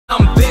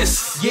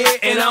this, yeah,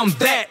 and I'm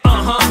that,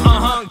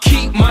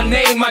 keep my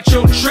name out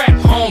your trap,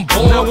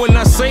 homeboy. Now when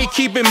I say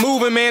keep it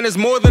moving, man, it's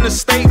more than a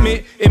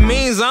statement. It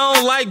means I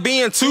don't like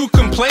being too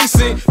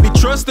complacent. Be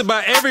trusted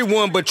by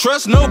everyone, but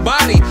trust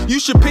nobody. You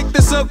should pick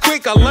this up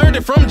quick, I learned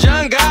it from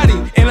John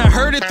Gotti. And I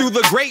heard it through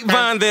the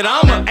grapevine that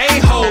I'm an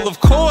a-hole.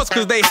 Of course,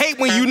 cause they hate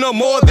when you know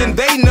more than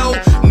they know.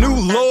 New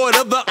lord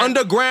of the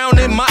underground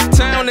in my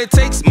town. It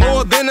takes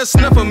more than a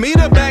snuff for me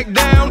to back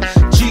down.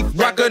 Chief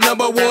rocker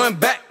 #1,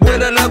 back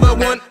with another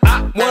one.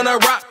 I wanna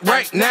rock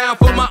right now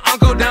for my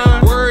Uncle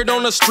Don. Word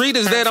on the street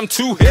is that I'm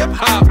too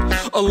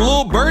hip-hop. A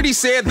little birdie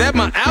said that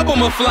my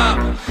album a flop.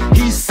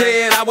 He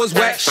said I was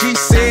whack, she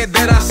said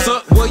that I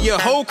suck. Well, your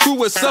whole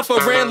crew is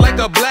suffering like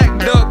a black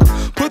duck.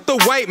 Put the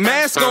white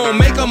mask on,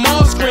 make them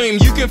all scream.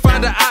 You can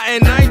find an I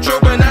in Nitro,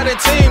 but not a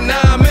team, nah,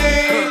 I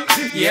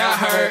mean. Yeah, I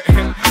heard,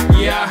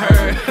 yeah, I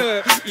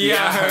heard,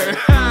 yeah, I heard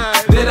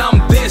that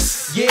I'm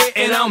this, yeah,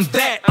 and I'm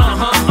that,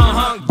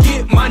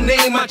 get my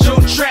name out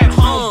your trap,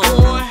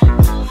 boy.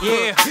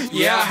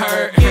 Yeah, I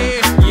heard,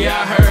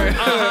 yeah, I heard,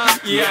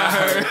 yeah, I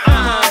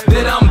heard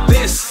that I'm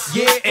this,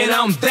 yeah, and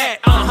I'm that,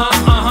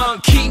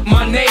 keep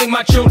my name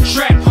out your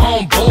trap,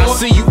 homeboy. I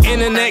see you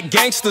internet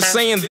gangsters saying